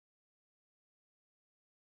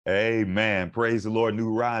Amen. Praise the Lord,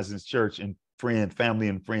 New Horizons Church and family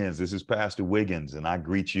and friends. This is Pastor Wiggins, and I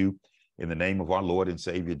greet you in the name of our Lord and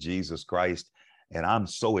Savior, Jesus Christ. And I'm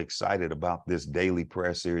so excited about this daily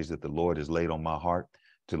prayer series that the Lord has laid on my heart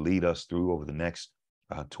to lead us through over the next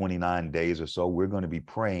 29 days or so. We're going to be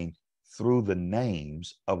praying through the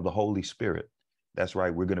names of the Holy Spirit. That's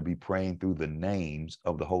right. We're going to be praying through the names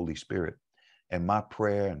of the Holy Spirit. And my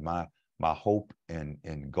prayer and my hope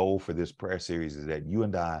and goal for this prayer series is that you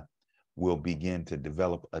and I will begin to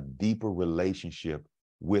develop a deeper relationship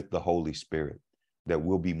with the Holy Spirit, that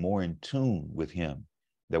we'll be more in tune with him,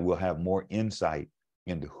 that we'll have more insight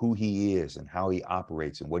into who he is and how he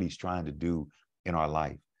operates and what he's trying to do in our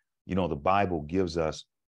life. You know, the Bible gives us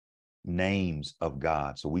names of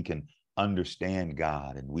God so we can understand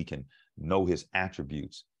God and we can know his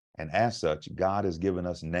attributes. And as such, God has given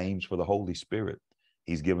us names for the Holy Spirit.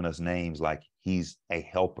 He's given us names like he's a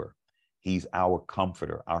helper. He's our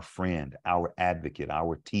comforter, our friend, our advocate,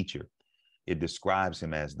 our teacher. It describes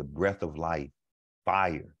him as the breath of life,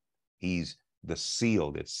 fire. He's the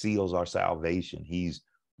seal that seals our salvation. He's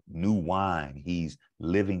new wine. He's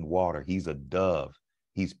living water. He's a dove.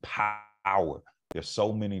 He's power. There's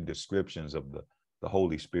so many descriptions of the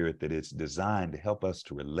Holy Spirit that it's designed to help us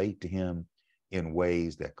to relate to him in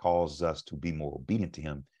ways that cause us to be more obedient to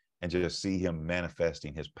him and just see him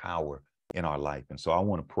manifesting his power in our life. And so I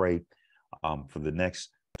want to pray for the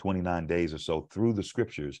next 29 days or so through the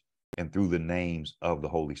scriptures and through the names of the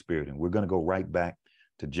Holy Spirit. And we're going to go right back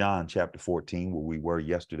to John chapter 14, where we were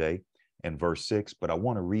yesterday, and verse 6. But I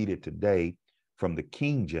want to read it today from the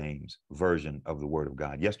King James version of the Word of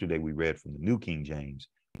God. Yesterday we read from the New King James,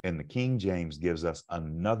 and the King James gives us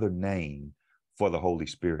another name for the Holy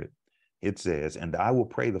Spirit. It says, "And I will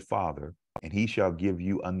pray the Father, and he shall give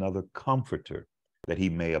you another comforter, that he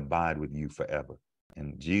may abide with you forever."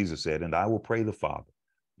 And Jesus said, "And I will pray the Father,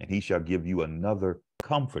 and he shall give you another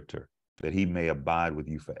comforter, that he may abide with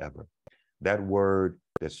you forever." That word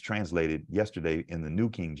that's translated yesterday in the New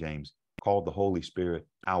King James called the Holy Spirit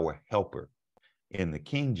our helper. In the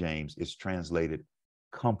King James, it's translated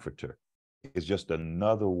comforter. It's just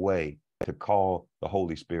another way to call the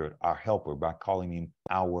Holy Spirit our helper by calling him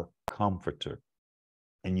our comforter.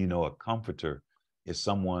 And you know, a comforter is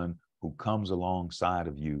someone who comes alongside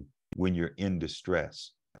of you when you're in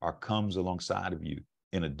distress, or comes alongside of you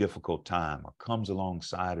in a difficult time, or comes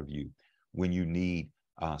alongside of you when you need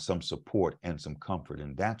some support and some comfort.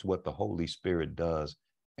 And that's what the Holy Spirit does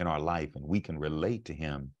in our life. And we can relate to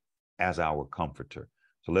him as our comforter.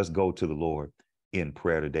 So let's go to the Lord in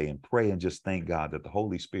prayer today and pray and just thank God that the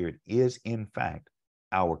Holy Spirit is in fact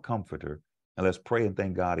our comforter. And let's pray and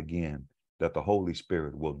thank God again that the Holy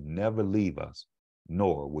Spirit will never leave us,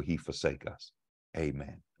 nor will he forsake us.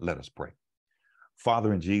 Amen. Let us pray.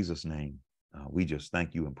 Father, in Jesus' name, we just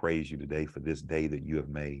thank you and praise you today for this day that you have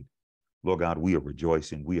made. Lord God, we are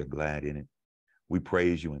rejoicing. We are glad in it. We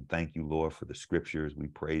praise you and thank you, Lord, for the scriptures. We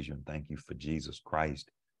praise you and thank you for Jesus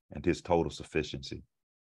Christ and his total sufficiency.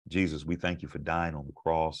 Jesus, we thank you for dying on the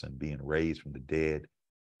cross and being raised from the dead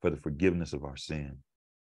for the forgiveness of our sin.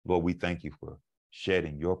 Lord, we thank you for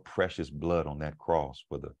shedding your precious blood on that cross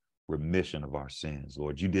for the remission of our sins.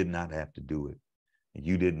 Lord, you did not have to do it. And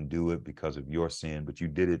you didn't do it because of your sin, but you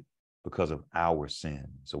did it because of our sin.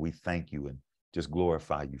 So we thank you and just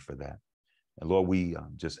glorify you for that. And Lord, we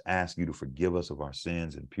just ask you to forgive us of our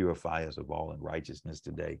sins and purify us of all unrighteousness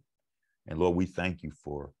today. And Lord, we thank you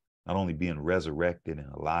for not only being resurrected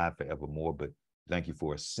and alive forevermore, but thank you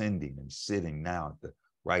for ascending and sitting now at the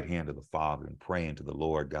right hand of the Father and praying to the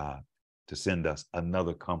Lord God to send us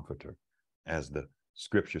another comforter, as the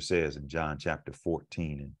scripture says in John chapter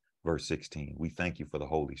 14 and verse 16. We thank you for the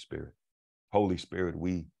Holy Spirit. Holy Spirit,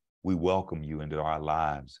 we welcome you into our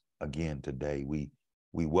lives again today. We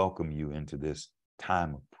welcome you into this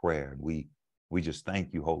time of prayer. We just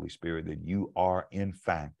thank you, Holy Spirit, that you are in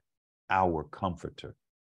fact our comforter.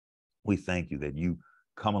 We thank you that you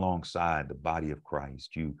come alongside the body of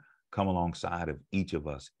Christ. You come alongside of each of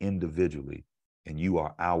us individually, and you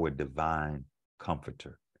are our divine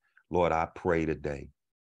comforter. Lord, I pray today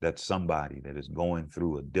that somebody that is going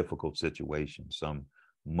through a difficult situation, some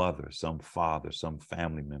mother, some father, some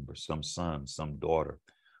family member, some son, some daughter,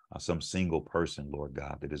 some single person, Lord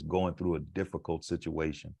God, that is going through a difficult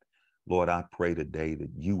situation, Lord, I pray today that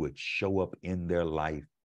you would show up in their life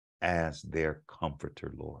as their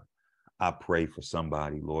comforter, Lord. I pray for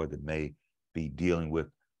somebody, Lord, that may be dealing with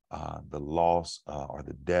the loss or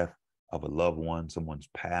the death of a loved one. Someone's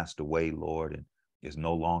passed away, Lord, and is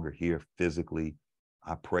no longer here physically.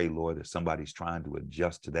 I pray, Lord, that somebody's trying to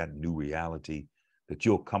adjust to that new reality, that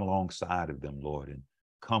you'll come alongside of them, Lord, and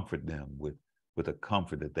comfort them with with a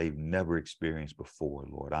comfort that they've never experienced before,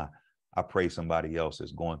 Lord. I pray somebody else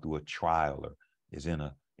is going through a trial or is in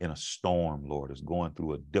a storm, Lord, is going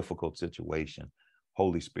through a difficult situation.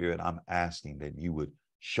 Holy Spirit, I'm asking that you would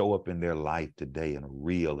show up in their life today in a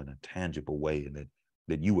real and a tangible way, and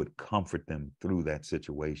that you would comfort them through that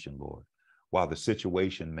situation, Lord. While the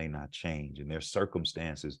situation may not change and their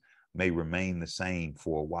circumstances may remain the same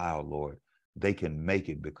for a while, Lord, they can make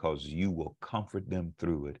it because you will comfort them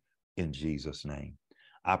through it in Jesus' name.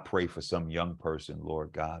 I pray for some young person,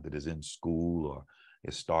 Lord God, that is in school or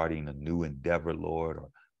is starting a new endeavor, Lord, or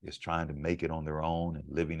is trying to make it on their own and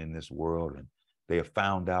living in this world. And they have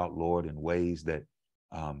found out, Lord, in ways that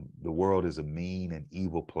the world is a mean and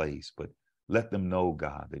evil place, but let them know,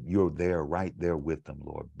 God, that you're there, right there with them,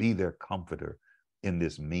 Lord. Be their comforter in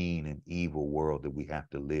this mean and evil world that we have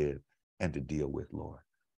to live and to deal with, Lord.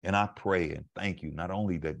 And I pray and thank you, not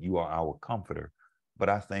only that you are our comforter, but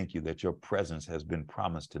I thank you that your presence has been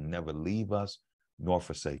promised to never leave us nor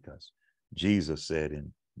forsake us. Jesus said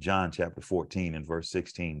in John chapter 14 and verse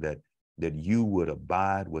 16 that you would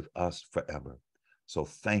abide with us forever. So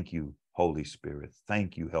thank you, Holy Spirit.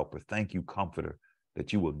 Thank you, Helper. Thank you, Comforter,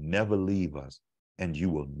 that you will never leave us and you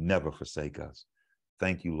will never forsake us.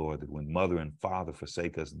 Thank you, Lord, that when mother and father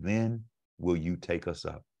forsake us, then will you take us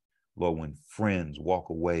up. Lord, when friends walk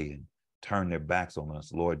away and turn their backs on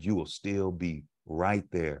us, Lord, you will still be right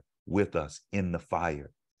there with us in the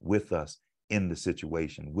fire, with us in the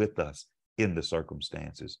situation, with us in the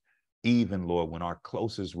circumstances. Even, Lord, when our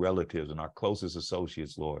closest relatives and our closest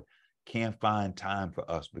associates, Lord, can't find time for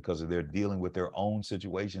us because they're dealing with their own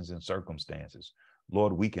situations and circumstances,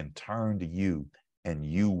 Lord, we can turn to you and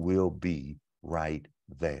you will be right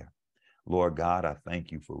there. Lord God, I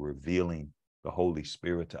thank you for revealing the Holy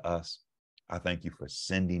Spirit to us. I thank you for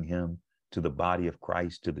sending him to the body of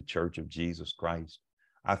Christ, to the church of Jesus Christ.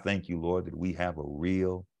 I thank you, Lord, that we have a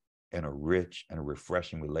real and a rich and a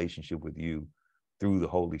refreshing relationship with you through the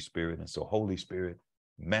Holy Spirit. And so, Holy Spirit,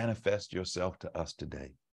 manifest yourself to us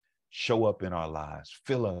today. Show up in our lives.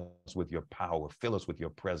 Fill us with your power. Fill us with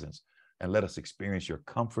your presence. And let us experience your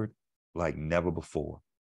comfort like never before.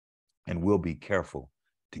 And we'll be careful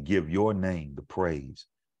to give your name the praise,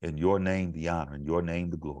 and your name the honor, and your name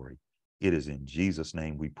the glory. It is in Jesus'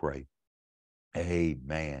 name we pray.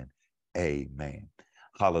 Amen. Amen.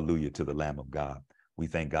 Hallelujah to the Lamb of God. We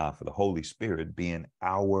thank God for the Holy Spirit being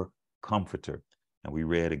our comforter. And we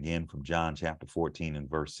read again from John chapter 14 and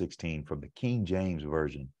verse 16 from the King James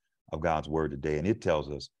Version of God's word today. And it tells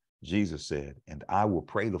us, Jesus said, and I will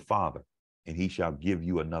pray the Father, and he shall give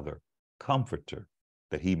you another comforter,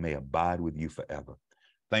 that he may abide with you forever.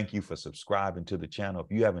 Thank you for subscribing to the channel.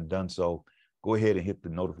 If you haven't done so, go ahead and hit the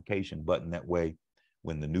notification button. That way,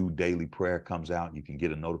 when the new daily prayer comes out, you can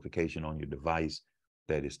get a notification on your device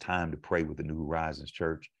that it's time to pray with the New Horizons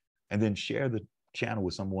Church. And then share the channel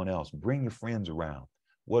with someone else. Bring your friends around.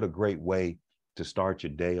 What a great way to start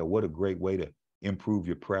your day, or what a great way to improve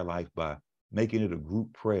your prayer life by making it a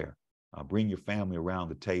group prayer. Bring your family around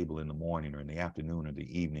the table in the morning or in the afternoon or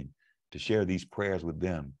the evening to share these prayers with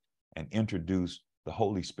them and introduce the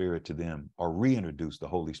Holy Spirit to them, or reintroduce the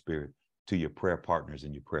Holy Spirit to your prayer partners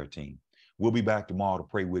and your prayer team. We'll be back tomorrow to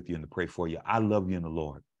pray with you and to pray for you. I love you in the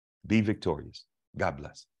Lord. Be victorious. God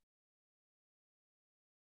bless.